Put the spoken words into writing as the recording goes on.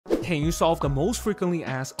Can you solve the most frequently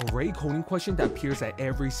asked array coding question that appears at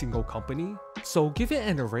every single company? So given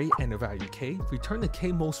an array and a value k, return the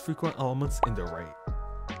k most frequent elements in the array.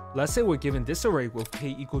 Let's say we're given this array with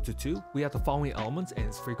k equal to 2, we have the following elements and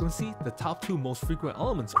its frequency. The top two most frequent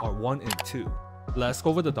elements are 1 and 2. Let's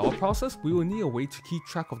go over the dot process. We will need a way to keep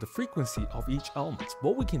track of the frequency of each element.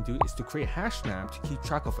 What we can do is to create a hash map to keep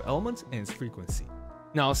track of elements and its frequency.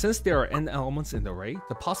 Now, since there are n elements in the array,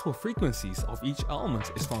 the possible frequencies of each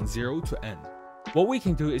element is from 0 to n. What we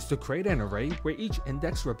can do is to create an array where each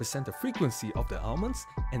index represents the frequency of the elements,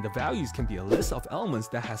 and the values can be a list of elements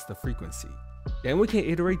that has the frequency. Then we can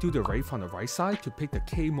iterate through the array from the right side to pick the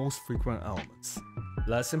k most frequent elements.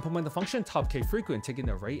 Let's implement the function top k frequent, taking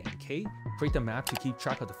the array and k, create the map to keep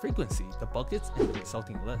track of the frequency, the buckets, and the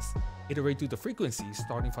resulting list. Iterate through the frequency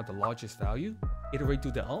starting from the largest value. Iterate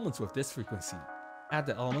through the elements with this frequency. Add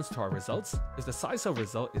the elements to our results. If the size of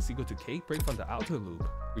result is equal to k, break from the outer loop,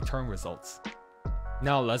 return results.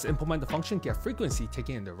 Now let's implement the function getFrequency,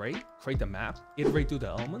 taking an array, create the map, iterate through the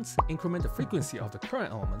elements, increment the frequency of the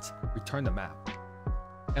current elements, return the map.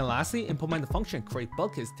 And lastly, implement the function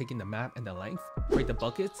createBuckets, taking the map and the length, create the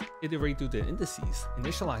buckets, iterate through the indices,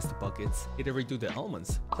 initialize the buckets, iterate through the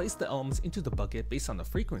elements, place the elements into the bucket based on the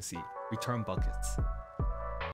frequency, return buckets.